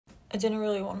I didn't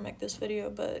really want to make this video,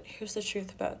 but here's the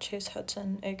truth about Chase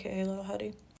Hudson, aka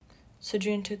Lilhuddy. So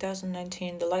June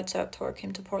 2019, the Lights Out tour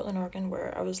came to Portland, Oregon,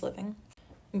 where I was living.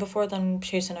 And before then,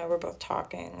 Chase and I were both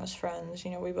talking as friends.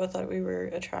 You know, we both thought we were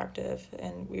attractive,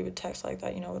 and we would text like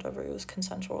that, you know, whatever, it was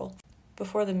consensual.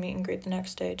 Before the meet and greet the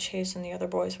next day, Chase and the other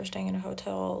boys were staying in a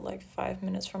hotel like 5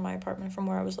 minutes from my apartment from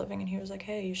where I was living, and he was like,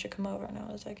 hey, you should come over. And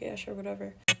I was like, yeah, sure,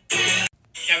 whatever.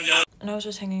 And I was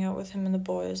just hanging out with him and the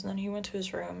boys, and then he went to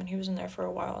his room, and he was in there for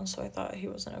a while, and so I thought he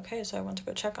wasn't okay, so I went to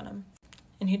go check on him.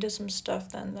 And he did some stuff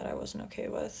then that I wasn't okay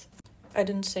with. I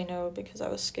didn't say no because I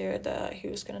was scared that he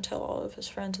was going to tell all of his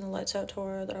friends in the Lights Out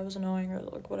tour that I was annoying or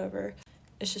like whatever.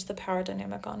 It's just the power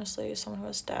dynamic, honestly, someone who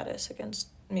has status against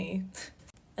me.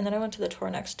 And then I went to the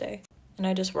tour next day, and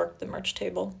I just worked the merch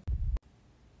table.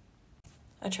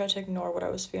 I tried to ignore what I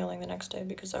was feeling the next day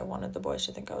because I wanted the boys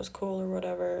to think I was cool or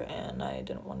whatever, and I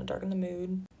didn't want to darken the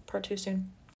mood far too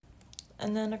soon.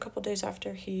 And then a couple days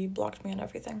after, he blocked me on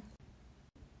everything.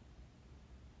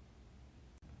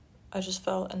 I just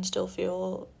felt and still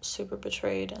feel super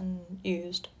betrayed and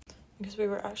used because we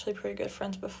were actually pretty good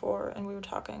friends before, and we were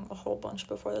talking a whole bunch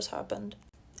before this happened.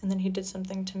 And then he did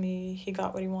something to me, he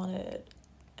got what he wanted,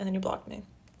 and then he blocked me.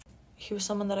 He was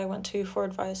someone that I went to for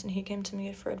advice, and he came to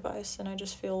me for advice, and I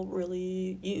just feel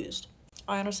really used.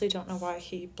 I honestly don't know why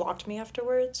he blocked me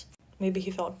afterwards. Maybe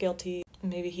he felt guilty,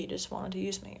 maybe he just wanted to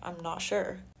use me, I'm not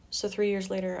sure. So 3 years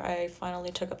later, I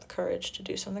finally took up the courage to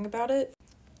do something about it.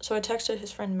 So I texted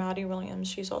his friend Maddie Williams,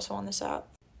 she's also on this app.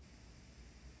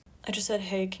 I just said,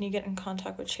 hey, can you get in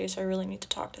contact with Chase? I really need to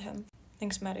talk to him.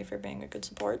 Thanks, Maddie, for being a good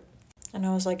support. And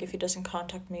I was like, if he doesn't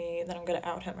contact me, then I'm gonna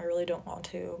out him. I really don't want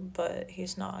to, but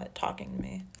he's not talking to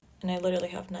me. And I literally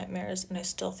have nightmares, and I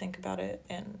still think about it,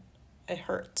 and it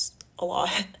hurts a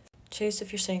lot. Chase,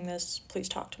 if you're saying this, please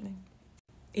talk to me.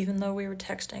 Even though we were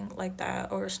texting like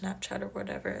that or Snapchat or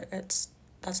whatever, that's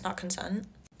not consent.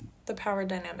 The power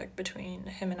dynamic between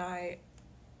him and I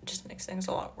just makes things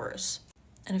a lot worse.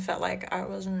 And it felt like I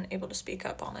wasn't able to speak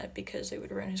up on it because it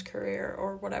would ruin his career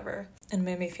or whatever, and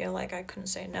made me feel like I couldn't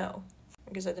say no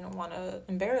because I didn't want to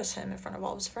embarrass him in front of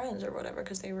all his friends or whatever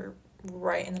because they were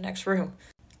right in the next room.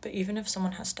 But even if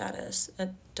someone has status,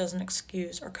 it doesn't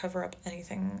excuse or cover up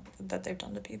anything that they've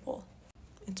done to people.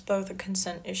 It's both a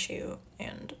consent issue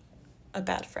and a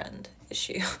bad friend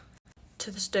issue.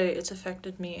 To this day, it's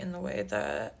affected me in the way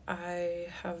that I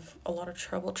have a lot of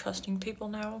trouble trusting people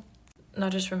now.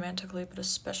 Not just romantically, but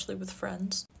especially with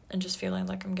friends. And just feeling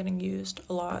like I'm getting used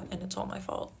a lot and it's all my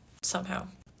fault, somehow.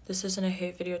 This isn't a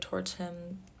hate video towards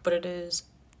him, but it is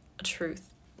a truth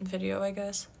video, I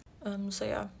guess. So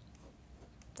yeah.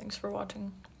 Thanks for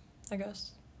watching, I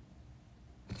guess.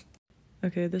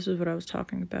 Okay, this is what I was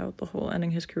talking about, the whole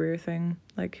ending his career thing.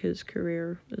 Like, his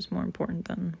career is more important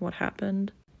than what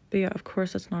happened. But yeah, of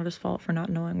course, that's not his fault for not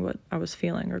knowing what I was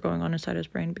feeling or going on inside his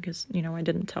brain because, you know, I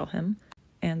didn't tell him.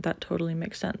 And that totally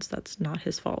makes sense. That's not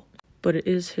his fault. But it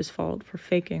is his fault for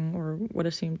faking, or what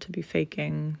it seemed to be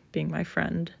faking, being my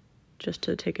friend, just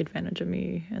to take advantage of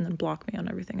me and then block me on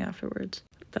everything afterwards.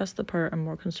 That's the part I'm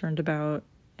more concerned about,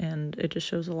 and it just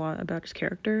shows a lot about his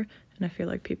character, and I feel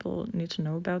like people need to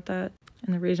know about that.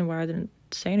 And the reason why I didn't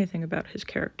say anything about his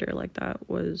character like that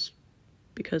was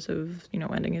because of, you know,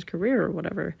 ending his career or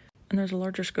whatever. And there's a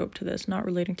larger scope to this, not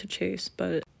relating to Chase,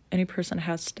 but any person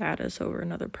has status over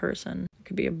another person. It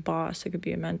could be a boss, it could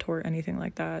be a mentor, anything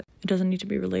like that. It doesn't need to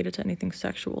be related to anything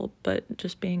sexual, but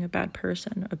just being a bad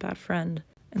person, a bad friend.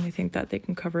 And they think that they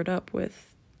can cover it up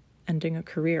with ending a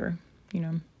career, you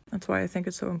know? That's why I think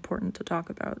it's so important to talk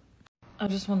about. I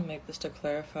just want to make this to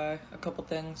clarify a couple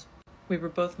things. We were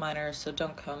both minors, so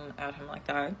don't come at him like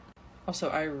that. Also,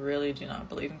 I really do not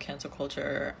believe in cancel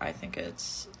culture. I think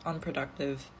it's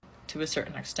unproductive to a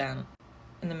certain extent.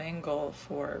 And the main goal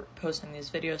for posting these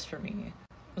videos for me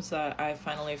was that I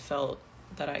finally felt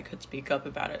that I could speak up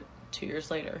about it 2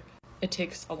 years later. It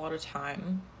takes a lot of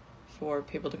time for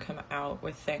people to come out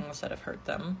with things that have hurt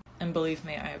them. And believe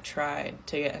me, I have tried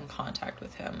to get in contact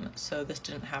with him, so this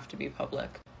didn't have to be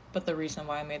public. But the reason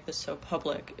why I made this so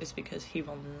public is because he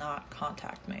will not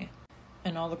contact me.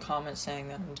 And all the comments saying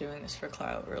that I'm doing this for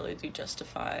clout really do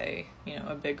justify, you know,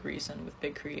 a big reason with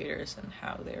big creators and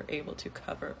how they're able to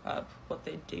cover up what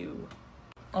they do.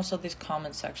 Also, these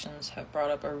comment sections have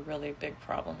brought up a really big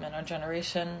problem in our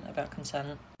generation about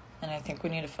consent, and I think we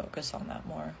need to focus on that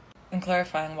more. And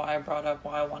clarifying why I brought up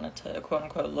why I wanted to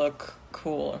quote-unquote look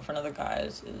cool in front of the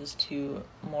guys is to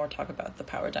more talk about the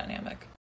power dynamic.